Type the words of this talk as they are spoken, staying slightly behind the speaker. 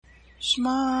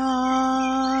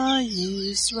Shema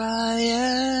Yisrael,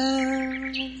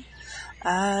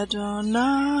 Adonai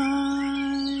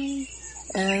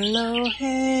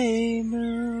Eloheinu,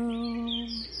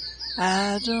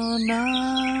 Adonai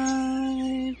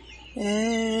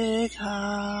Echad,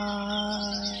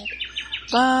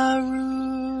 Baruch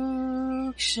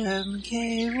Shem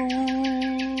Kevod,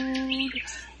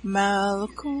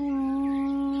 Malkuto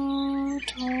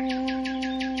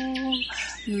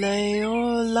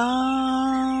Leolam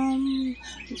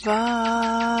Vaed.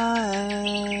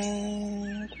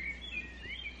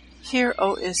 Hear,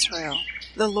 O Israel,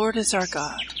 the Lord is our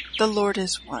God, the Lord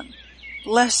is one.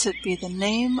 Blessed be the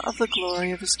name of the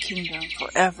glory of his kingdom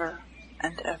forever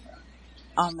and ever.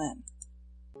 Amen.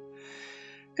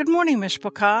 Good morning,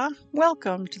 Mishpachah.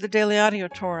 Welcome to the Daily Audio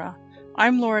Torah.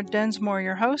 I'm Laura Densmore,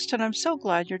 your host, and I'm so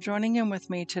glad you're joining in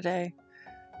with me today.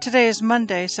 Today is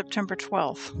Monday, September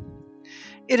 12th.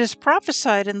 It is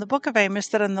prophesied in the book of Amos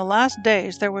that in the last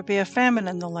days there would be a famine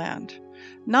in the land.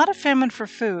 Not a famine for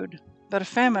food, but a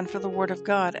famine for the word of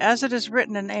God, as it is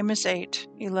written in Amos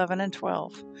 8:11 and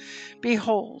 12.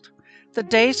 Behold, the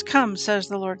days come, says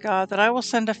the Lord God, that I will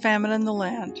send a famine in the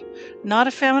land, not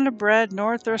a famine of bread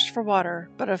nor a thirst for water,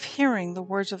 but of hearing the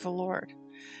words of the Lord.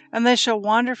 And they shall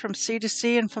wander from sea to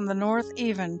sea, and from the north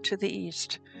even to the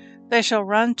east. They shall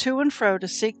run to and fro to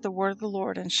seek the word of the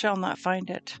Lord, and shall not find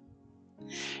it.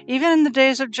 Even in the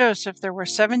days of Joseph there were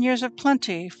 7 years of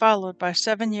plenty, followed by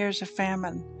 7 years of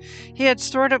famine. He had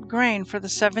stored up grain for the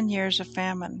 7 years of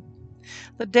famine.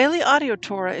 The Daily Audio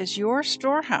Torah is your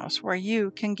storehouse where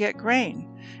you can get grain.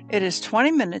 It is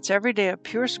 20 minutes every day of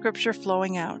pure scripture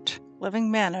flowing out,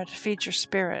 living manna to feed your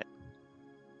spirit.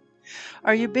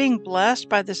 Are you being blessed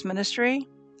by this ministry?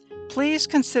 Please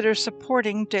consider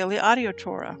supporting Daily Audio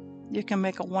Torah. You can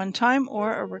make a one-time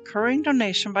or a recurring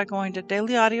donation by going to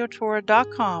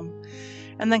dailyaudiotorah.com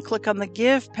and then click on the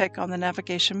Give pick on the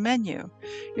navigation menu.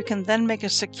 You can then make a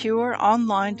secure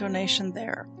online donation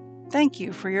there. Thank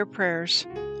you for your prayers,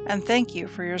 and thank you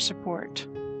for your support.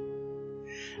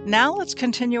 Now let's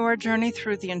continue our journey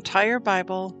through the entire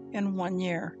Bible in 1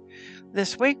 year.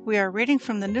 This week we are reading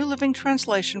from the New Living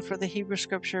Translation for the Hebrew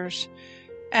Scriptures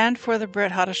and for the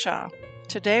Brit Hadashah.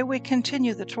 Today we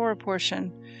continue the Torah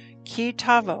portion, Ki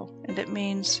Tavo, and it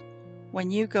means, when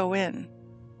you go in.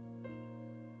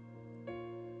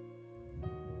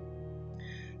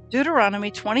 Deuteronomy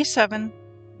 27,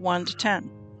 1-10.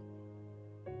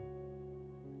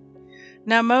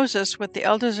 Now Moses, with the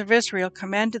elders of Israel,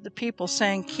 commanded the people,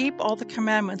 saying, Keep all the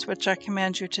commandments which I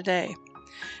command you today.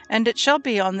 And it shall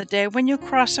be on the day when you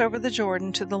cross over the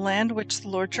Jordan to the land which the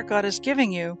Lord your God is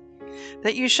giving you,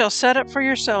 that you shall set up for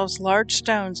yourselves large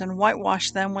stones and whitewash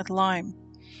them with lime.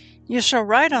 You shall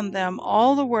write on them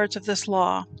all the words of this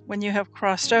law when you have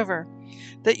crossed over,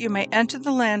 that you may enter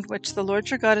the land which the Lord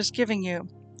your God is giving you,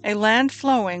 a land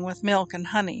flowing with milk and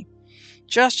honey,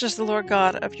 just as the Lord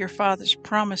God of your fathers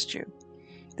promised you.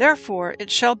 Therefore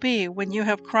it shall be, when you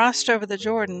have crossed over the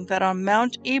Jordan, that on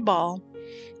Mount Ebal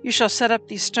you shall set up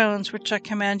these stones which I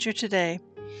command you today,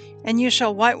 and you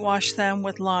shall whitewash them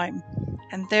with lime.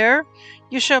 And there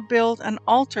you shall build an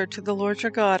altar to the Lord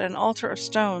your God, an altar of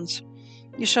stones.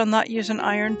 You shall not use an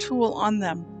iron tool on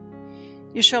them.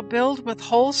 You shall build with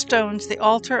whole stones the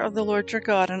altar of the Lord your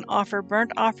God, and offer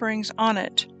burnt offerings on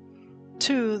it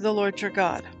to the Lord your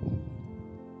God.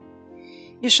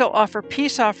 You shall offer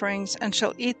peace offerings, and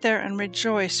shall eat there and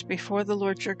rejoice before the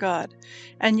Lord your God.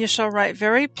 And you shall write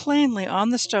very plainly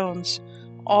on the stones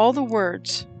all the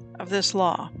words of this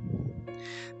law.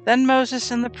 Then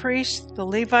Moses and the priests, the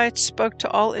Levites, spoke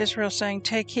to all Israel, saying,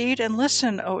 Take heed and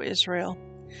listen, O Israel.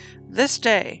 This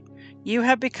day you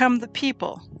have become the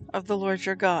people of the Lord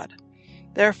your God.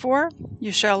 Therefore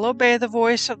you shall obey the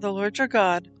voice of the Lord your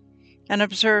God, and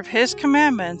observe his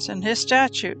commandments and his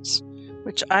statutes,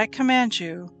 which I command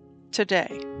you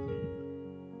today.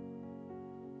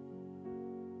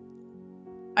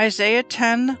 Isaiah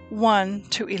 10,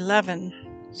 1-11,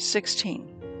 16.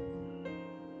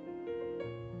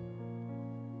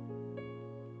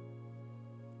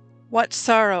 What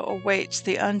sorrow awaits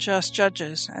the unjust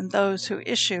judges and those who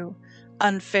issue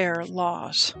unfair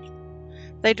laws.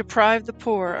 They deprive the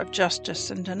poor of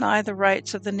justice and deny the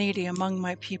rights of the needy among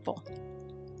my people.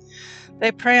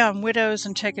 They prey on widows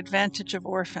and take advantage of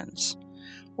orphans.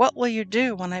 What will you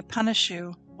do when I punish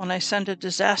you, when I send a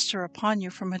disaster upon you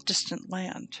from a distant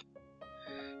land?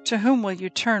 To whom will you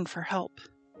turn for help?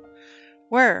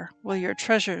 Where will your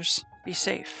treasures be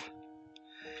safe?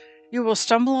 You will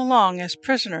stumble along as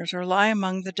prisoners or lie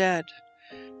among the dead.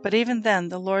 But even then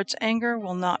the Lord's anger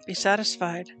will not be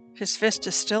satisfied. His fist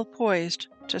is still poised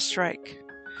to strike.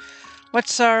 What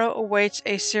sorrow awaits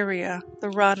Assyria, the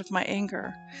rod of my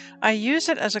anger? I use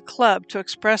it as a club to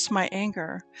express my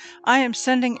anger. I am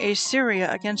sending Assyria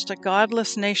against a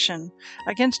godless nation,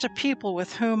 against a people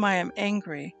with whom I am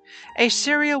angry.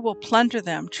 Assyria will plunder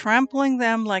them, trampling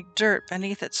them like dirt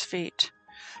beneath its feet.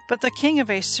 But the king of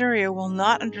Assyria will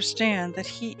not understand that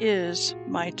he is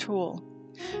my tool.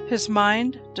 His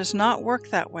mind does not work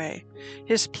that way.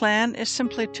 His plan is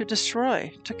simply to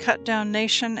destroy, to cut down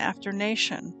nation after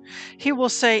nation. He will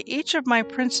say, each of my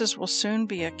princes will soon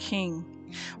be a king.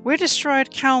 We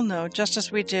destroyed Calno just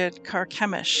as we did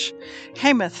Carchemish.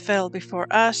 Hamath fell before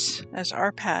us as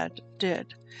Arpad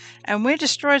did. And we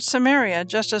destroyed Samaria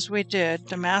just as we did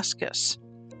Damascus.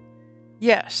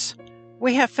 Yes,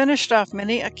 we have finished off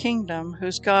many a kingdom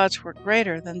whose gods were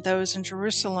greater than those in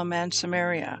Jerusalem and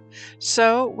Samaria.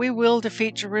 So we will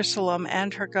defeat Jerusalem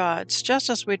and her gods,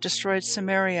 just as we destroyed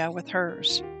Samaria with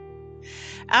hers.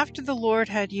 After the Lord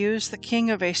had used the king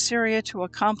of Assyria to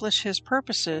accomplish his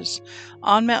purposes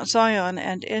on Mount Zion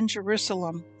and in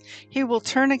Jerusalem, he will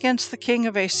turn against the king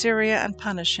of Assyria and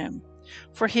punish him,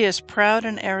 for he is proud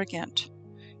and arrogant.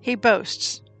 He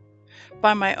boasts,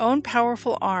 "By my own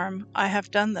powerful arm I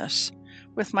have done this.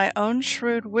 With my own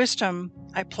shrewd wisdom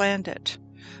I planned it.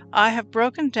 I have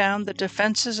broken down the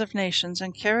defenses of nations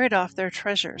and carried off their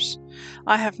treasures.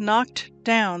 I have knocked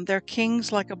down their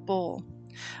kings like a bull.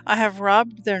 I have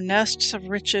robbed their nests of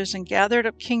riches and gathered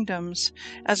up kingdoms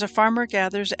as a farmer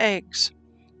gathers eggs.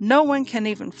 No one can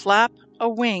even flap a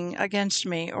wing against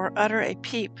me or utter a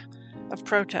peep of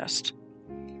protest.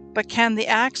 But can the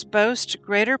axe boast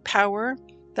greater power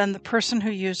than the person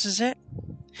who uses it?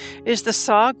 Is the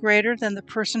saw greater than the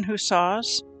person who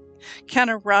saws? Can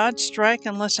a rod strike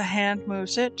unless a hand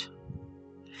moves it?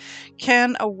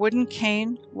 Can a wooden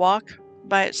cane walk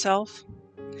by itself?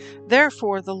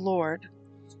 Therefore the Lord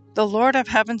of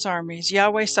heaven's armies,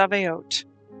 Yahweh Sabaoth,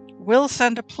 will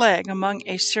send a plague among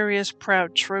Assyria's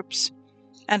proud troops,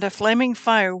 and a flaming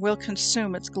fire will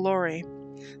consume its glory.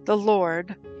 The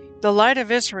Lord, the light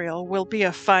of Israel, will be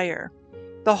a fire.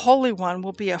 The Holy One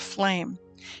will be a flame.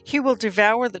 He will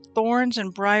devour the thorns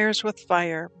and briars with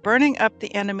fire, burning up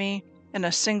the enemy in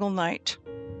a single night.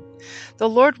 The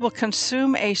Lord will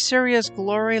consume Assyria's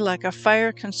glory like a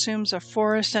fire consumes a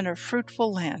forest and a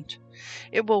fruitful land.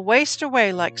 It will waste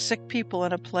away like sick people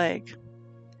in a plague.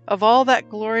 Of all that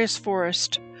glorious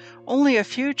forest, only a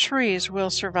few trees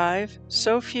will survive,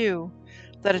 so few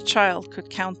that a child could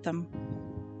count them.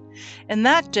 In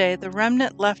that day, the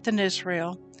remnant left in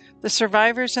Israel, the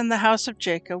survivors in the house of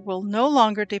Jacob, will no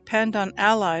longer depend on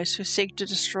allies who seek to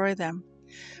destroy them,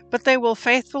 but they will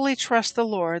faithfully trust the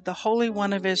Lord, the Holy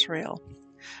One of Israel.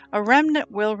 A remnant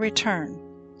will return.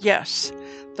 Yes,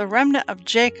 the remnant of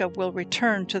Jacob will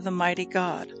return to the mighty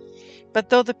God. But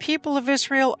though the people of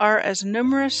Israel are as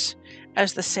numerous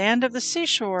as the sand of the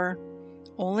seashore,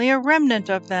 only a remnant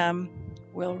of them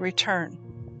will return.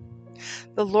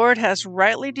 The Lord has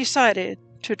rightly decided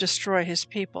to destroy his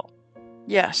people.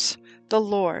 Yes, the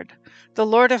Lord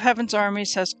of heaven's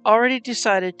armies, has already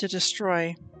decided to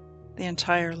destroy the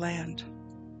entire land.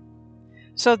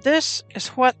 So this is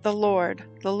what the Lord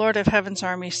of heaven's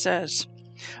armies says.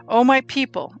 O my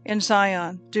people in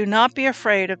Zion, do not be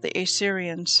afraid of the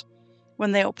Assyrians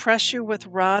when they oppress you with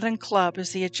rod and club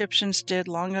as the Egyptians did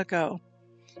long ago.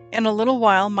 In a little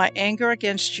while my anger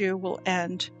against you will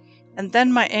end, and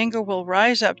then my anger will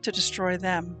rise up to destroy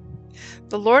them.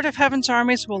 The Lord of heaven's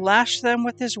armies will lash them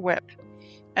with his whip,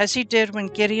 as he did when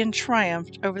Gideon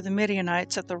triumphed over the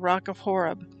Midianites at the rock of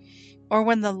Horeb, or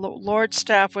when the Lord's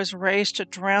staff was raised to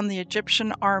drown the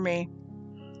Egyptian army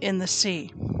in the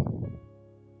sea.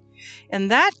 In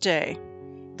that day,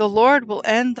 the Lord will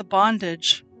end the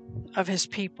bondage of his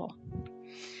people.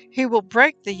 He will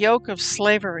break the yoke of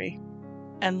slavery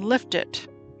and lift it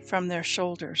from their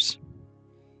shoulders.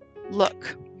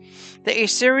 Look, the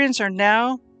Assyrians are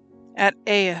now at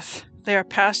Aeth. They are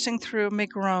passing through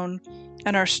Migron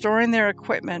and are storing their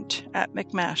equipment at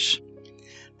Michmash.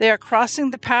 They are crossing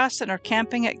the pass and are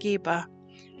camping at Geba.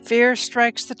 Fear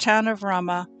strikes the town of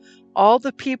Ramah. All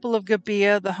the people of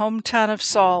Gibeah, the hometown of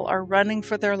Saul, are running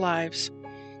for their lives.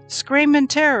 Scream in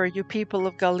terror, you people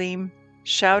of Galim.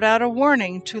 Shout out a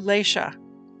warning to Laisha.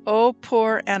 O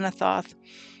poor Anathoth!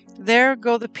 There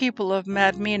go the people of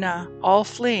Madmenah, all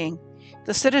fleeing.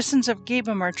 The citizens of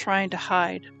Gebim are trying to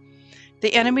hide.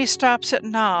 The enemy stops at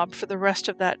Nob for the rest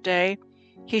of that day.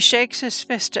 He shakes his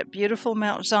fist at beautiful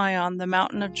Mount Zion, the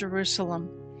mountain of Jerusalem.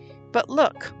 But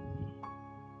look,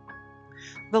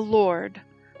 the Lord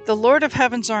of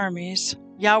heaven's armies,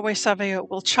 Yahweh Sabaoth,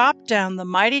 will chop down the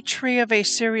mighty tree of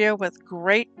Assyria with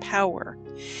great power.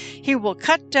 He will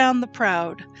cut down the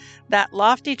proud. That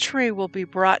lofty tree will be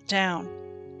brought down.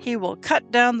 He will cut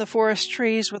down the forest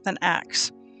trees with an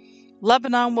axe.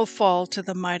 Lebanon will fall to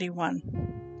the mighty one.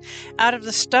 Out of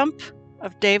the stump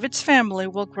of David's family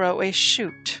will grow a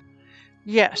shoot.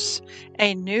 Yes,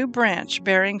 a new branch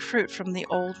bearing fruit from the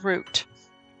old root.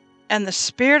 And the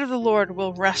Spirit of the Lord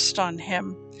will rest on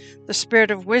him, the Spirit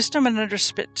of wisdom and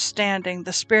understanding,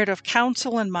 the Spirit of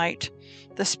counsel and might,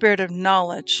 the Spirit of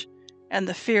knowledge and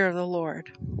the fear of the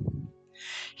Lord.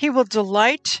 He will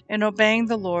delight in obeying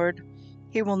the Lord.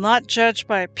 He will not judge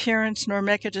by appearance nor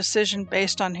make a decision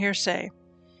based on hearsay.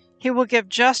 He will give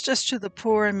justice to the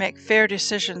poor and make fair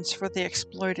decisions for the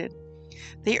exploited.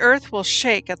 The earth will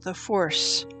shake at the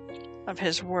force of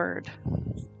his word,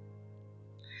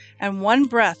 and one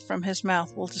breath from his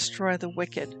mouth will destroy the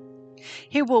wicked.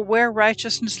 He will wear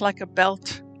righteousness like a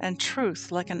belt and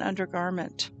truth like an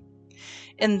undergarment.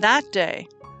 In that day,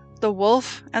 the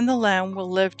wolf and the lamb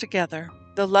will live together.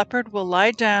 The leopard will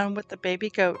lie down with the baby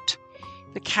goat.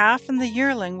 The calf and the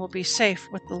yearling will be safe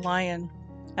with the lion,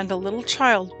 and a little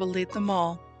child will lead them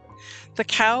all. The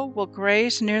cow will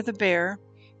graze near the bear.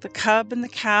 The cub and the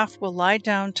calf will lie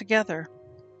down together.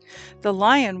 The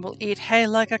lion will eat hay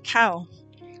like a cow.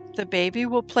 The baby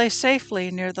will play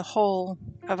safely near the hole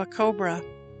of a cobra.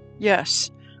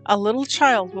 Yes, a little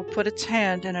child will put its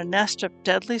hand in a nest of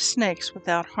deadly snakes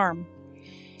without harm.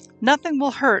 Nothing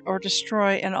will hurt or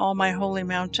destroy in all my holy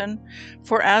mountain,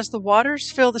 for as the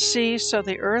waters fill the sea, so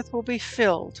the earth will be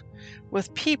filled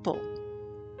with people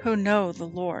who know the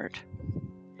Lord.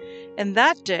 In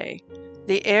that day,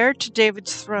 the heir to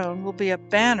David's throne will be a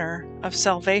banner of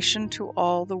salvation to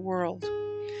all the world.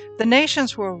 The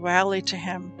nations will rally to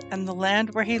him, and the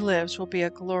land where he lives will be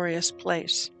a glorious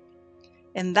place.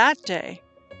 In that day,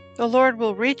 the Lord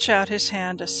will reach out his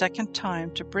hand a second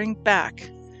time to bring back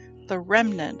the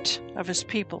remnant of his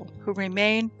people who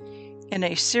remain in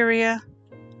Assyria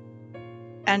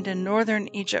and in northern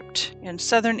Egypt, in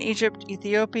southern Egypt,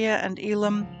 Ethiopia and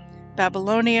Elam,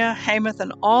 Babylonia, Hamath,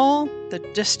 and all the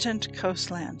distant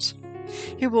coastlands.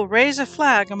 He will raise a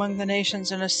flag among the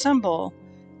nations and assemble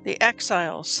the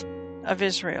exiles of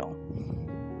Israel.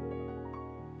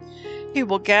 He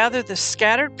will gather the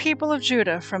scattered people of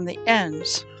Judah from the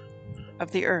ends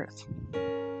of the earth.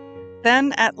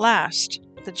 Then at last,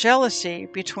 the jealousy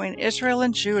between Israel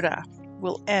and Judah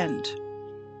will end.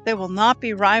 They will not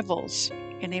be rivals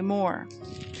anymore.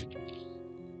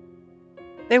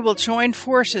 They will join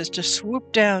forces to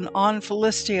swoop down on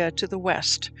Philistia to the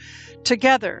west.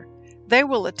 Together, they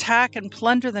will attack and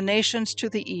plunder the nations to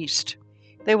the east.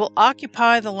 They will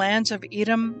occupy the lands of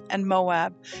Edom and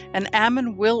Moab, and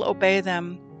Ammon will obey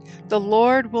them. The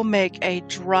Lord will make a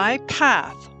dry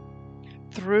path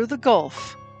through the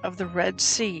gulf of the Red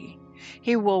Sea.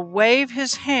 He will wave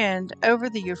his hand over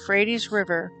the Euphrates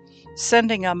River,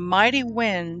 sending a mighty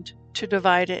wind to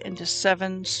divide it into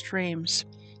 7 streams,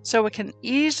 so it can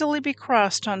easily be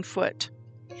crossed on foot.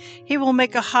 He will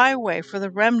make a highway for the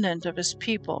remnant of his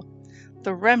people,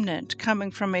 the remnant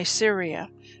coming from Assyria,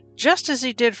 just as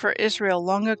he did for Israel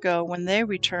long ago when they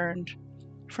returned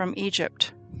from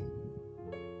Egypt.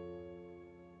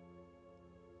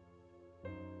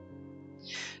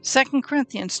 Second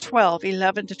Corinthians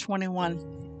 12:11-21.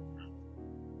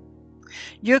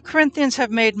 You Corinthians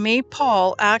have made me,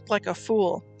 Paul, act like a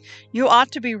fool. You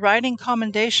ought to be writing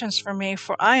commendations for me,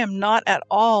 for I am not at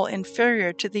all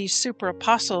inferior to these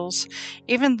super-apostles,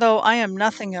 even though I am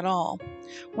nothing at all.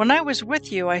 When I was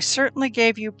with you, I certainly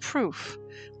gave you proof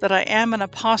that I am an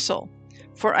apostle,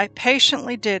 for I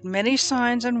patiently did many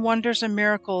signs and wonders and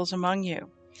miracles among you.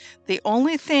 The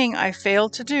only thing I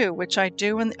failed to do, which I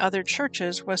do in the other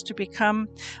churches, was to become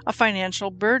a financial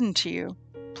burden to you.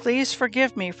 Please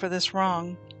forgive me for this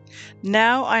wrong.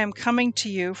 Now I am coming to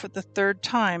you for the 3rd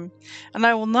time, and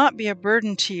I will not be a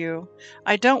burden to you.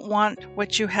 I don't want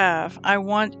what you have. I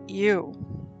want you.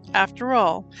 After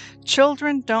all,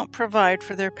 children don't provide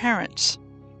for their parents.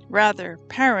 Rather,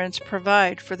 parents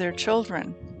provide for their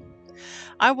children.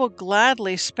 I will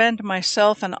gladly spend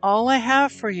myself and all I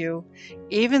have for you,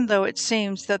 even though it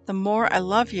seems that the more I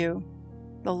love you,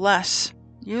 the less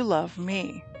you love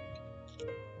me.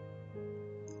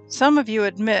 Some of you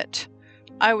admit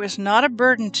I was not a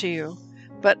burden to you,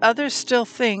 but others still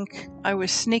think I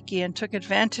was sneaky and took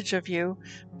advantage of you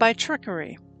by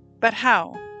trickery. But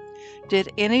how?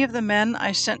 Did any of the men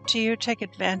I sent to you take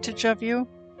advantage of you?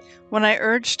 When I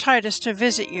urged Titus to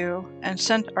visit you and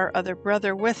sent our other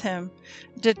brother with him,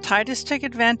 did Titus take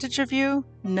advantage of you?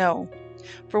 No.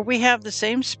 For we have the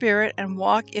same Spirit and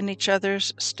walk in each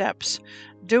other's steps,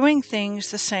 doing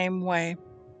things the same way.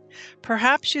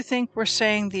 Perhaps you think we're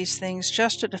saying these things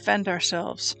just to defend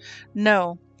ourselves.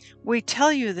 No, we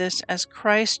tell you this as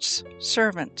Christ's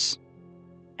servants,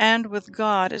 and with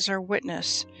God as our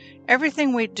witness.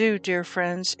 Everything we do, dear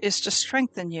friends, is to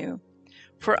strengthen you.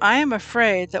 For I am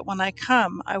afraid that when I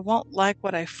come, I won't like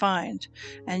what I find,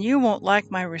 and you won't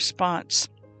like my response.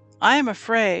 I am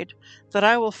afraid that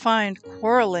I will find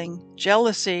quarreling,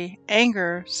 jealousy,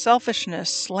 anger,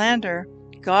 selfishness, slander,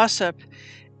 gossip,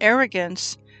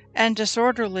 arrogance, and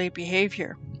disorderly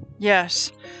behavior.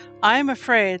 Yes, I am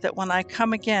afraid that when I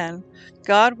come again,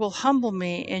 God will humble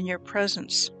me in your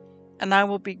presence, and I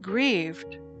will be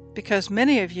grieved because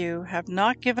many of you have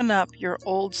not given up your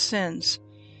old sins.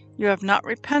 You have not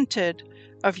repented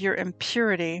of your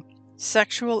impurity,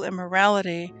 sexual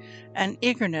immorality, and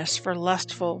eagerness for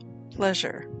lustful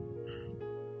pleasure.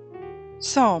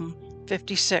 Psalm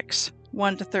 56,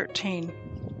 1-13.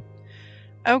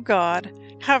 O God,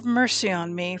 have mercy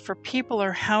on me, for people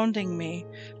are hounding me.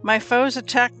 My foes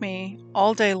attack me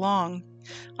all day long.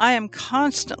 I am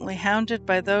constantly hounded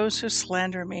by those who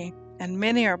slander me, and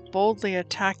many are boldly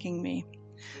attacking me.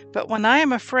 But when I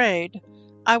am afraid,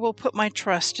 I will put my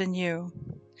trust in you.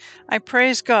 I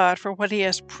praise God for what He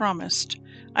has promised.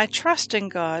 I trust in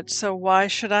God, so why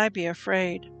should I be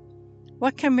afraid?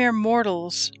 What can mere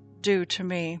mortals do to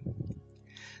me?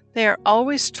 They are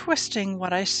always twisting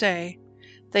what I say.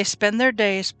 They spend their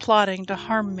days plotting to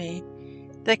harm me.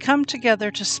 They come together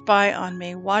to spy on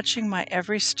me, watching my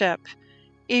every step,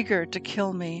 eager to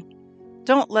kill me.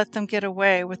 Don't let them get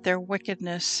away with their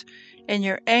wickedness. In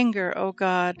your anger, O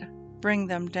God, bring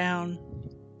them down.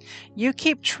 You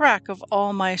keep track of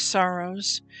all my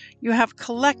sorrows. You have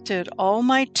collected all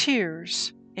my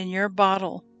tears in your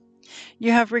bottle.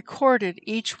 You have recorded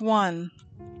each one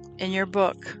in your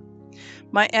book.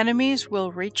 My enemies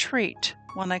will retreat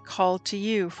when I call to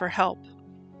you for help.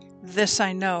 This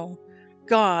I know,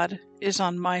 God is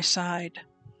on my side.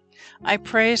 I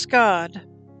praise God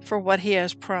for what He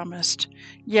has promised.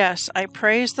 Yes, I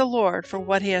praise the Lord for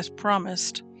what He has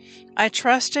promised. I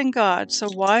trust in God, so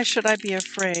why should I be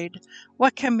afraid?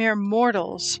 What can mere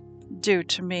mortals do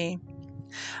to me?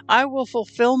 I will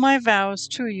fulfill my vows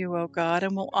to you, O God,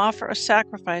 and will offer a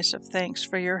sacrifice of thanks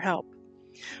for your help.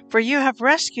 For you have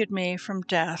rescued me from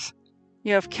death.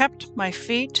 You have kept my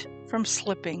feet from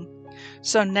slipping.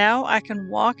 So now I can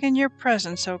walk in your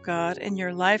presence, O God, in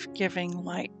your life-giving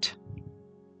light.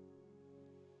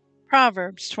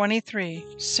 Proverbs 23,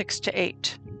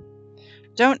 6-8.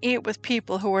 Don't eat with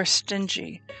people who are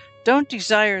stingy. Don't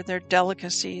desire their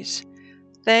delicacies.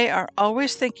 They are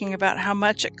always thinking about how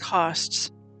much it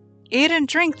costs. Eat and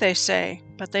drink, they say,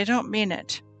 but they don't mean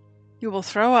it. You will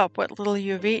throw up what little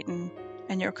you've eaten,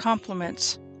 and your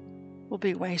compliments will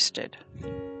be wasted.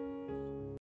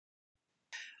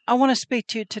 I want to speak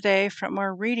to you today from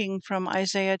our reading from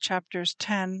Isaiah chapters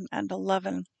 10 and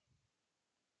 11.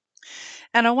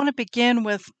 And I want to begin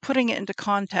with putting it into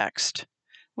context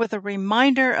with a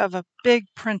reminder of a big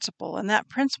principle. And that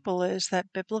principle is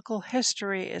that biblical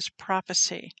history is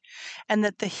prophecy, and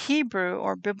that the Hebrew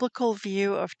or biblical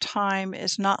view of time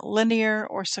is not linear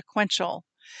or sequential,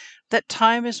 that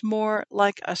time is more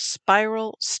like a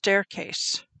spiral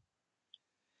staircase.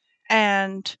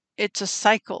 And it's a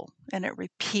cycle, and it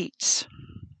repeats.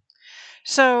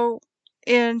 So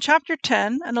in chapter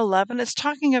 10 and 11, it's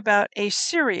talking about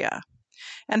Assyria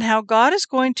and how God is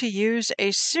going to use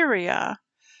Assyria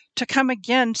to come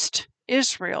against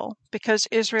Israel because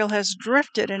Israel has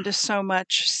drifted into so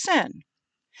much sin.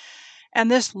 And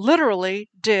this literally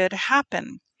did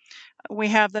happen. We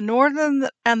have the northern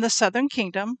and the southern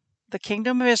kingdom. The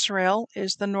kingdom of Israel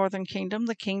is the northern kingdom.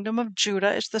 The kingdom of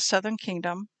Judah is the southern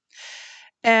kingdom.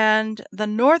 And the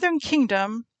northern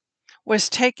kingdom was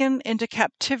taken into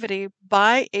captivity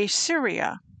by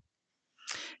Assyria.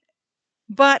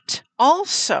 But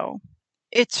also,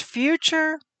 it's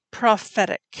future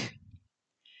prophetic.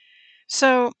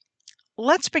 So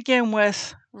let's begin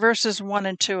with verses 1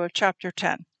 and 2 of chapter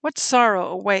 10. What sorrow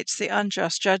awaits the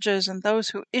unjust judges and those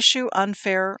who issue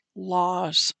unfair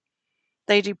laws?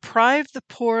 They deprive the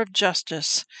poor of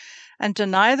justice and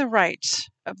deny the rights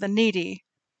of the needy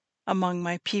among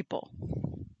my people.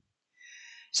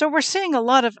 So we're seeing a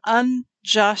lot of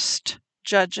unjust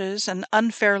judges and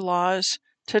unfair laws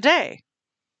today,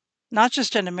 not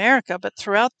just in America, but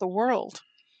throughout the world,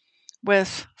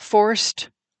 with forced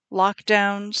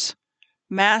lockdowns,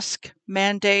 mask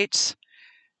mandates,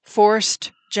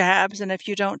 forced jabs, and if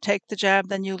you don't take the jab,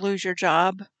 then you lose your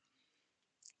job.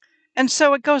 And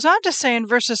so it goes on to say in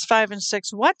verses 5 and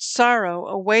 6, what sorrow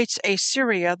awaits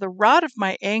Assyria, the rod of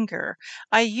my anger?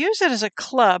 I use it as a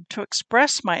club to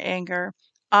express my anger.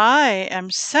 I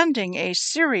am sending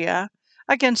Assyria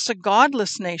against a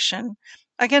godless nation,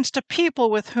 against a people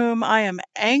with whom I am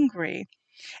angry.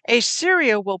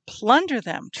 Assyria will plunder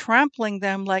them, trampling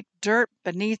them like dirt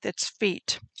beneath its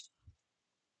feet.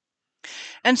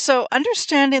 And so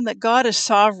understanding that God is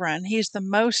sovereign, He's the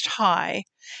Most High,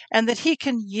 and that He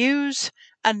can use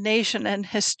a nation, an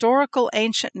historical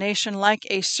ancient nation like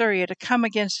Assyria, to come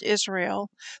against Israel,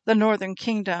 the northern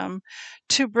kingdom,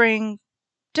 to bring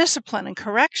discipline and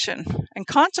correction and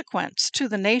consequence to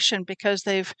the nation because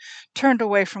they've turned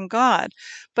away from God,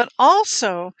 but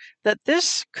also that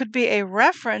this could be a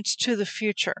reference to the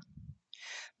future,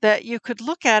 that you could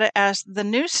look at it as the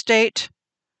new state,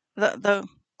 the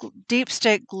deep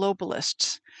state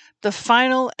globalists, the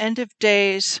final end of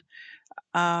days,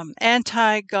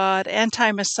 anti-God,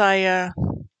 anti-Messiah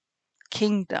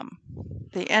kingdom,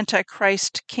 the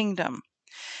Antichrist kingdom.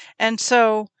 And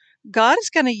so God is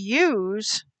going to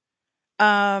use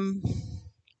a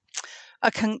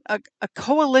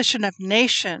coalition of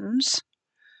nations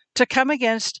to come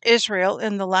against Israel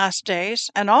in the last days,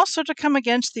 and also to come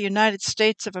against the United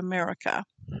States of America,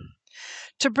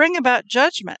 to bring about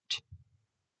judgment.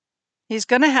 He's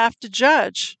going to have to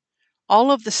judge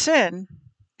all of the sin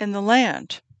in the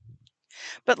land.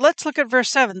 But let's look at verse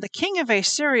 7. The king of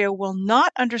Assyria will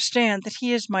not understand that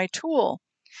he is my tool.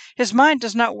 His mind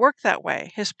does not work that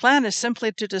way. His plan is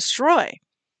simply to destroy,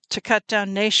 to cut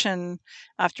down nation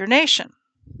after nation.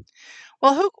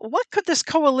 Well, what could this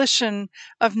coalition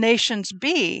of nations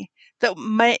be that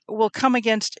will come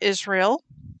against Israel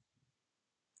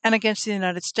and against the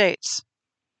United States?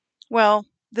 Well,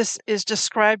 this is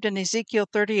described in Ezekiel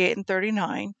 38 and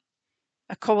 39,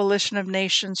 a coalition of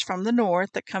nations from the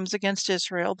north that comes against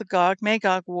Israel, the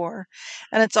Gog-Magog war.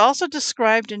 And it's also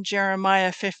described in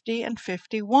Jeremiah 50 and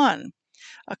 51,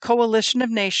 a coalition of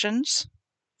nations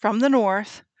from the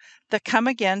north that come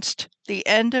against the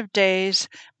end of days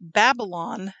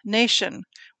Babylon nation,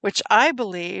 which I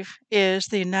believe is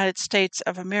the United States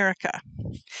of America.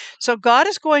 So God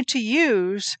is going to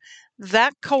use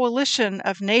that coalition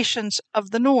of nations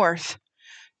of the north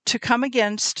to come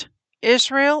against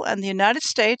Israel and the United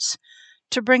States,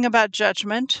 to bring about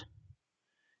judgment,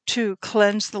 to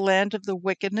cleanse the land of the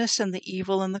wickedness and the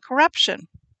evil and the corruption.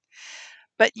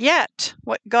 But yet,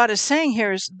 what God is saying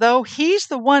here is, though He's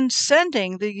the one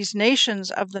sending these nations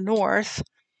of the north,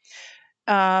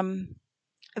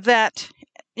 that,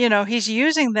 He's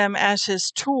using them as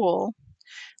His tool,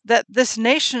 that this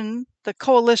nation, the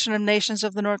coalition of nations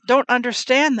of the north, don't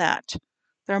understand that.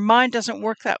 Their mind doesn't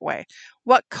work that way.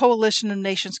 What coalition of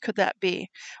nations could that be?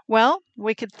 Well,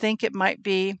 we could think it might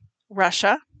be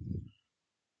Russia,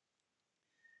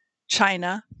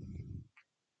 China,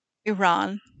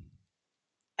 Iran,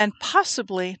 and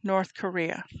possibly North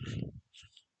Korea.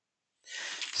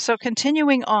 So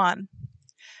continuing on,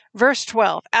 verse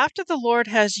 12, after the Lord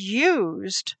has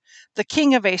used the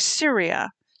king of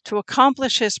Assyria to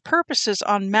accomplish his purposes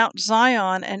on Mount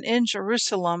Zion and in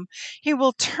Jerusalem, he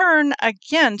will turn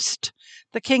against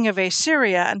the king of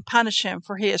Assyria and punish him,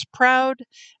 for he is proud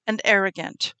and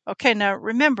arrogant. Okay, now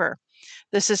remember,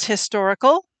 this is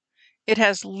historical. It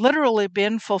has literally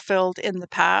been fulfilled in the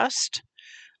past,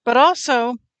 but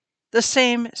also the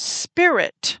same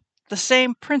spirit, the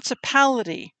same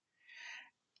principality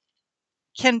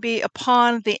can be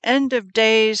upon the end of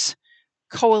days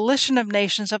coalition of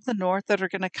nations of the north that are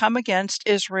going to come against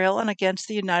Israel and against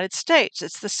the United States.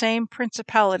 It's the same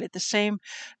principality, the same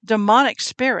demonic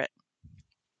spirit.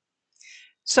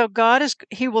 So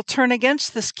He will turn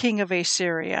against this king of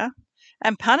Assyria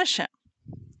and punish him.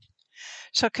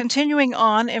 So continuing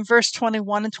on in verse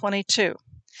 21 and 22,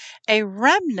 a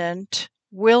remnant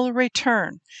will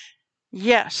return.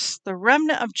 Yes, the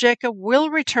remnant of Jacob will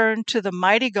return to the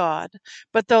mighty God,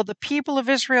 but though the people of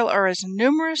Israel are as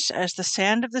numerous as the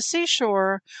sand of the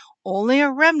seashore, only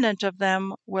a remnant of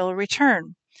them will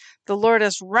return. The Lord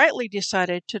has rightly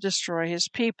decided to destroy His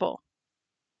people.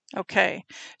 Okay,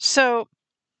 so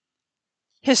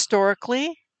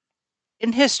historically,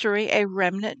 in history, a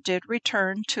remnant did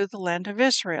return to the land of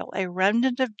Israel. A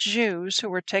remnant of Jews who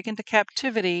were taken to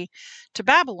captivity to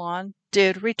Babylon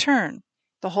did return.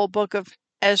 The whole book of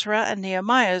Ezra and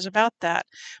Nehemiah is about that.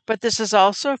 But this is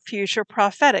also future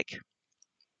prophetic.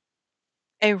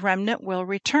 A remnant will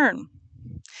return.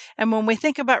 And when we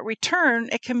think about return,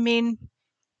 it can mean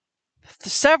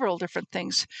several different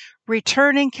things.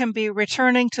 Returning can be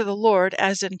returning to the Lord,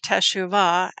 as in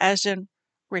teshuvah, as in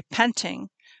repenting,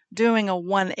 doing a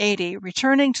 180,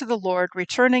 returning to the Lord,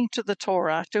 returning to the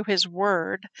Torah, to his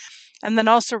word, and then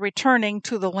also returning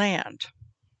to the land.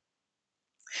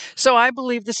 So I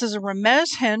believe this is a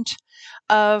remez hint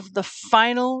of the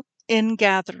final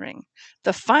ingathering,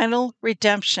 the final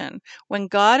redemption, when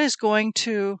God is going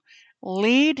to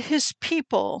lead his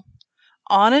people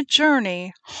on a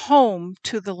journey home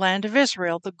to the land of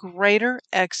Israel, the greater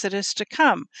exodus to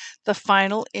come, the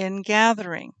final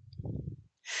ingathering.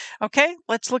 Okay,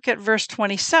 let's look at verse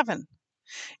 27.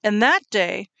 In that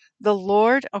day, the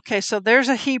Lord, okay, so there's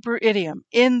a Hebrew idiom,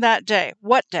 in that day.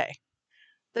 What day?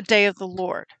 The day of the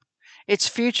Lord. It's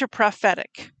future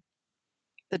prophetic.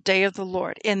 The day of the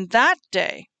Lord. In that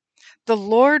day, the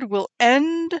Lord will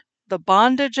end the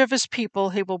bondage of his people.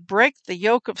 He will break the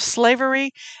yoke of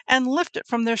slavery and lift it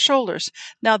from their shoulders.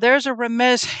 Now there's a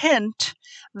remez hint.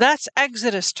 That's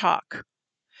Exodus talk.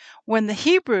 When the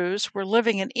Hebrews were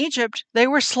living in Egypt, they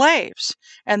were slaves,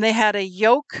 and they had a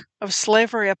yoke of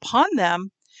slavery upon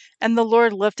them, and the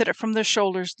Lord lifted it from their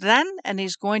shoulders then, and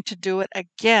he's going to do it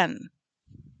again.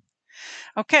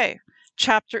 Okay,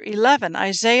 chapter 11,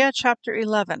 Isaiah chapter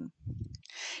 11.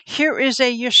 Here is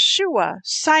a Yeshua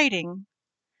sighting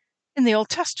in the Old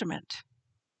Testament.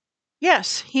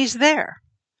 Yes, he's there.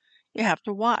 You have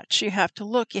to watch, you have to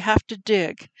look, you have to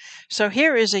dig. So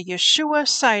here is a Yeshua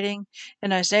sighting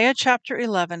in Isaiah chapter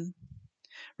 11,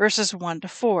 verses 1 to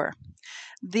 4.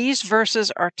 These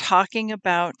verses are talking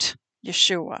about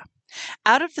Yeshua.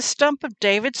 Out of the stump of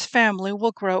David's family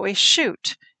will grow a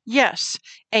shoot. Yes,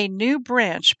 a new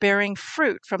branch bearing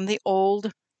fruit from the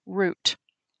old root.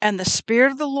 And the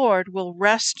Spirit of the Lord will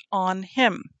rest on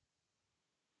him.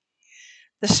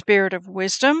 The Spirit of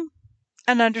wisdom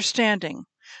and understanding,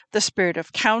 the Spirit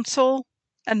of counsel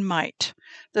and might,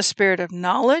 the Spirit of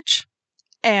knowledge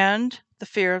and the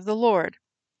fear of the Lord.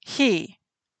 He,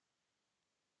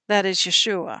 that is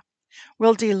Yeshua,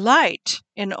 will delight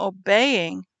in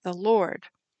obeying the Lord.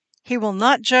 He will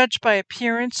not judge by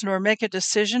appearance nor make a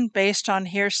decision based on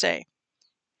hearsay.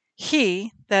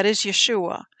 He, that is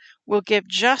Yeshua, will give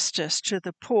justice to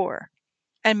the poor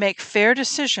and make fair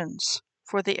decisions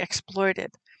for the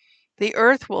exploited. The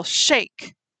earth will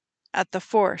shake at the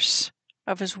force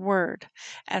of his word,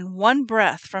 and one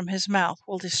breath from his mouth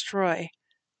will destroy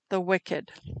the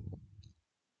wicked.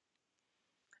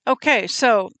 Okay,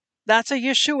 so that's a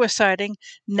Yeshua sighting.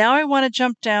 Now I want to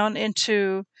jump down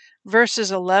into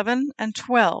verses 11 and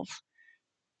 12,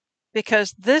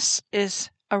 because this is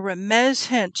a remez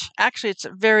hint. Actually, it's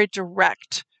a very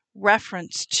direct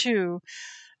reference to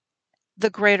the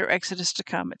greater exodus to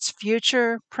come. It's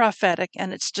future prophetic,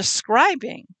 and it's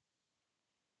describing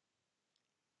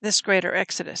this greater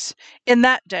exodus. In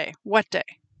that day, what day?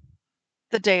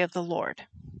 The day of the Lord,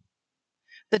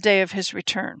 the day of his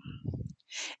return.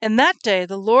 In that day,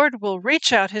 the Lord will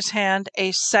reach out his hand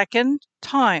a second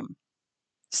time,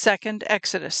 second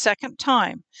exodus, second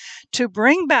time, to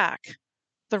bring back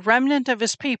the remnant of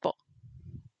his people,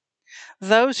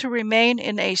 those who remain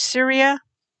in Assyria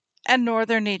and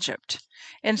northern Egypt,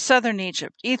 in southern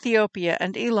Egypt, Ethiopia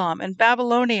and Elam, and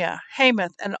Babylonia,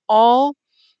 Hamath, and all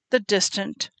the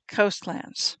distant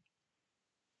coastlands.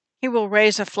 He will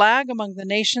raise a flag among the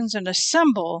nations and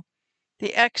assemble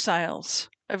the exiles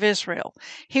of Israel.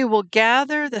 He will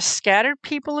gather the scattered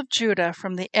people of Judah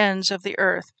from the ends of the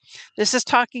earth. This is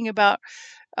talking about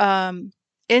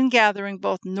ingathering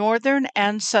both northern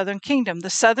and southern kingdom. The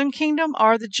southern kingdom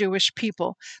are the Jewish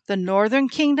people. The northern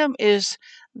kingdom is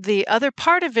the other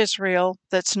part of Israel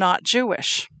that's not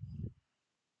Jewish.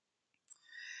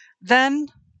 Then,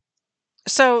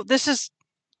 so this is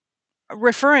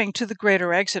referring to the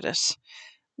greater exodus.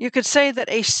 You could say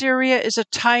that Assyria is a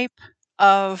type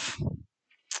of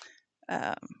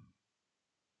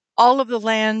all of the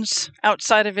lands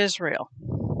outside of Israel.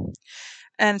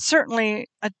 And certainly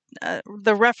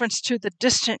the reference to the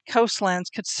distant coastlands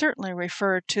could certainly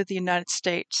refer to the United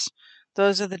States.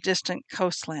 Those are the distant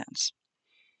coastlands.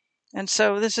 And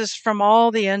so this is from all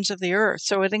the ends of the earth.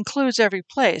 So it includes every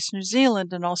place, New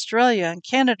Zealand and Australia and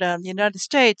Canada and the United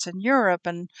States and Europe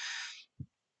and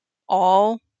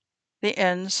all the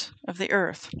ends of the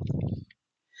earth.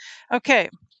 Okay,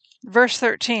 verse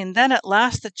 13. Then at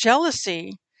last the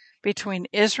jealousy between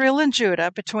Israel and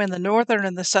Judah, between the northern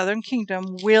and the southern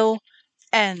kingdom, will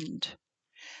end.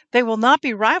 They will not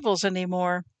be rivals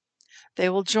anymore. They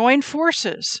will join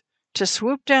forces to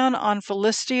swoop down on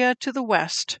Philistia to the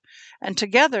west, and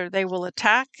together they will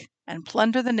attack and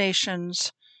plunder the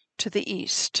nations to the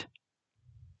east.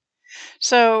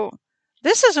 So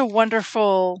this is a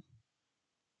wonderful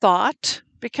thought,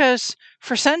 because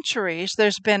for centuries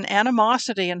there's been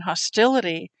animosity and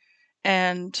hostility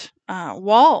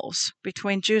walls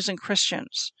between Jews and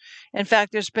Christians. In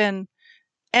fact, there's been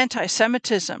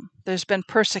anti-Semitism. There's been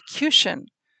persecution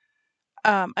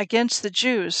against the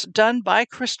Jews done by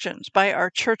Christians, by our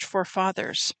church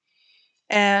forefathers.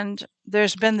 And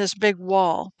there's been this big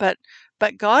wall. But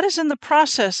God is in the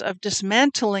process of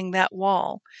dismantling that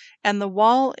wall. And the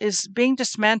wall is being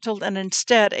dismantled, and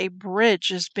instead a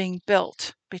bridge is being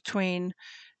built between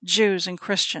Jews and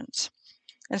Christians.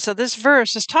 And so this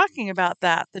verse is talking about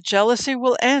that. The jealousy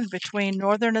will end between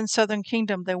northern and southern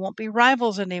kingdom. They won't be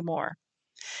rivals anymore.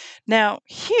 Now,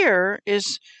 here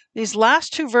is these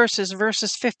last two verses,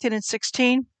 verses 15 and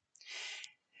 16,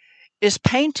 is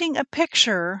painting a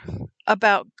picture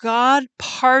about God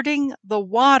parting the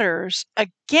waters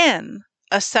again,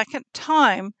 a second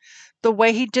time, the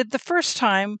way he did the first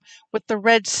time with the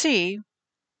Red Sea,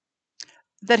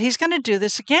 that he's going to do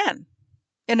this again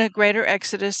in a greater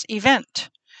Exodus event.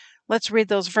 Let's read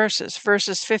those verses.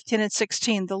 Verses 15 and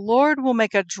 16. The Lord will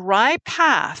make a dry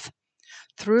path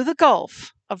through the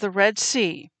gulf of the Red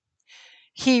Sea.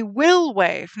 He will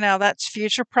wave. Now that's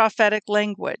future prophetic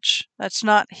language. That's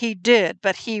not he did,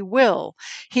 but he will.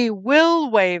 He will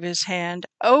wave his hand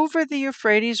over the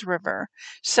Euphrates River,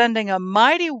 sending a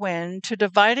mighty wind to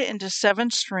divide it into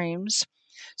 7 streams,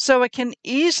 so it can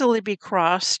easily be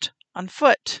crossed on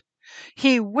foot.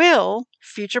 He will,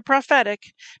 future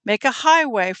prophetic, make a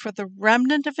highway for the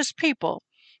remnant of his people,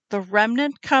 the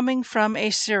remnant coming from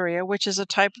Assyria, which is a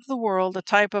type of the world, a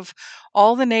type of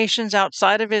all the nations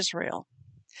outside of Israel,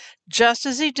 just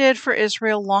as he did for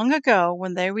Israel long ago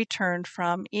when they returned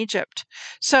from Egypt.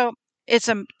 So it's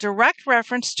a direct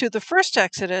reference to the first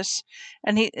Exodus,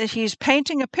 and he's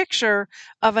painting a picture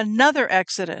of another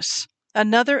Exodus,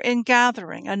 another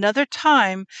ingathering, another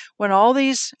time when all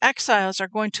these exiles are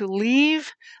going to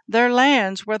leave their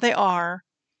lands where they are,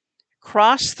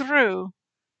 cross through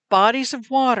bodies of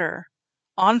water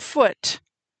on foot,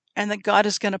 and that God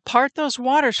is going to part those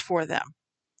waters for them.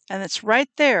 And it's right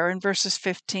there in verses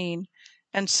 15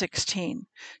 and 16.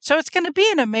 So it's going to be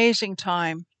an amazing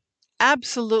time.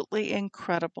 Absolutely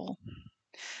incredible.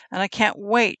 And I can't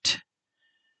wait.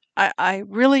 I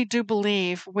really do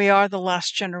believe we are the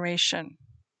last generation.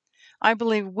 I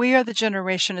believe we are the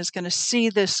generation is going to see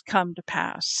this come to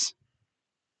pass.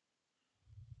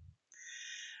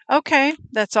 Okay,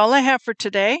 that's all I have for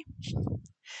today.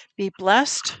 Be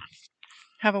blessed.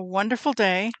 Have a wonderful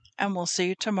day, and we'll see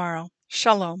you tomorrow.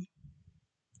 Shalom.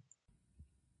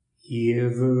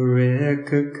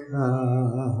 Yevrekka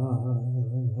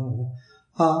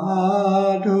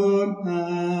Adonai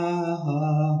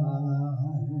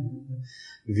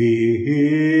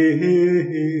Vish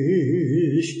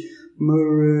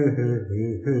Mereka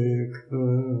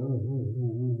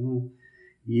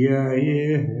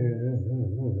Yair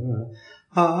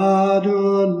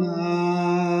Adonai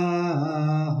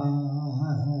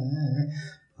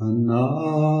Panavilaka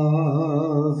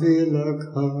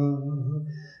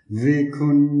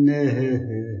Vikuneka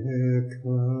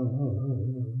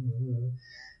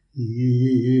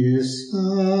Isa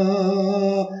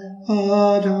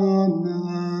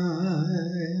Adonai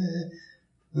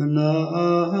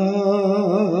Panav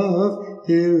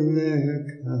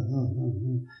Ileka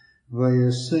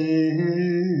Vayasem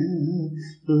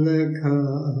Leka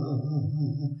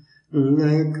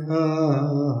Leka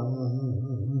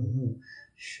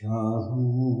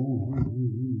Shalom.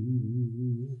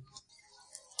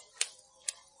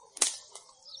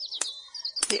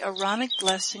 The Aaronic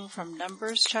blessing from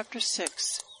Numbers chapter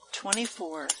 6,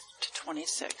 24 to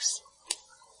 26.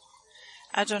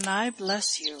 Adonai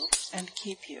bless you and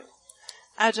keep you.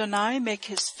 Adonai make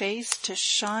his face to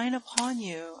shine upon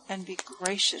you and be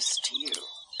gracious to you.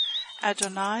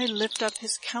 Adonai lift up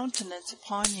his countenance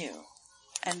upon you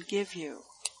and give you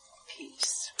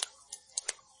peace.